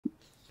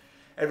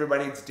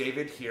Everybody, it's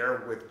David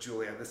here with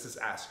Julia. This is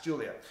Ask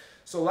Julia.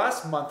 So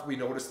last month we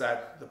noticed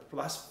that the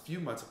last few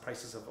months of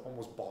prices have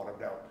almost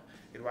bottomed out.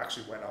 It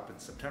actually went up in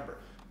September.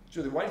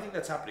 Julia, why do you think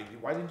that's happening?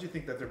 Why didn't you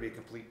think that there'd be a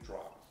complete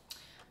drop?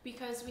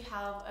 Because we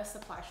have a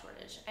supply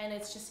shortage, and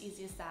it's just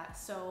easy as that.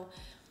 So,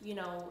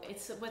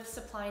 it's with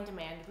supply and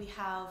demand. We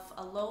have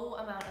a low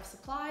amount of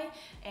supply,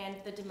 and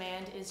the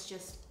demand is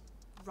just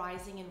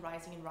rising and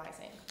rising and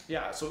rising.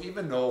 Yeah, so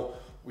even though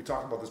we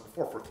talked about this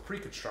before, for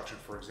pre-construction,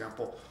 for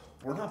example,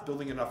 we're not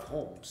building enough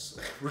homes.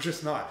 We're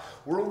just not.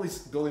 We're only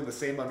building the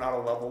same amount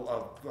of level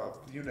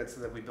of units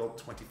that we built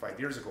 25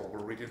 years ago,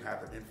 where we didn't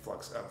have an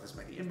influx of this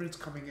many immigrants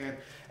coming in,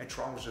 and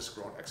Toronto's just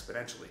grown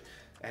exponentially.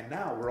 And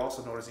now we're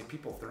also noticing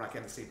people, if they're not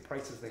getting the same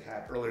prices they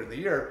had earlier in the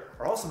year,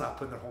 are also not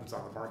putting their homes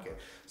on the market.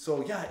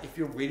 So yeah, if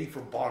you're waiting for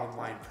bottom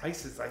line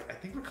prices, I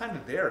think we're kind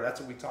of there. That's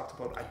what we talked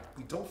about.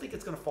 We don't think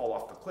it's going to fall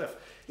off the cliff.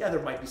 Yeah,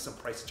 there might be some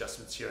price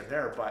adjustments here and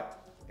there,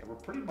 but we're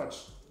pretty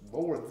much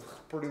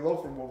pretty low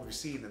from what we've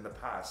seen in the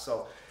past.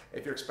 So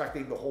if you're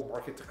expecting the whole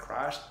market to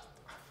crash,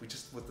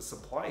 with the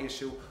supply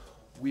issue,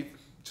 we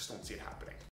just don't see it happening.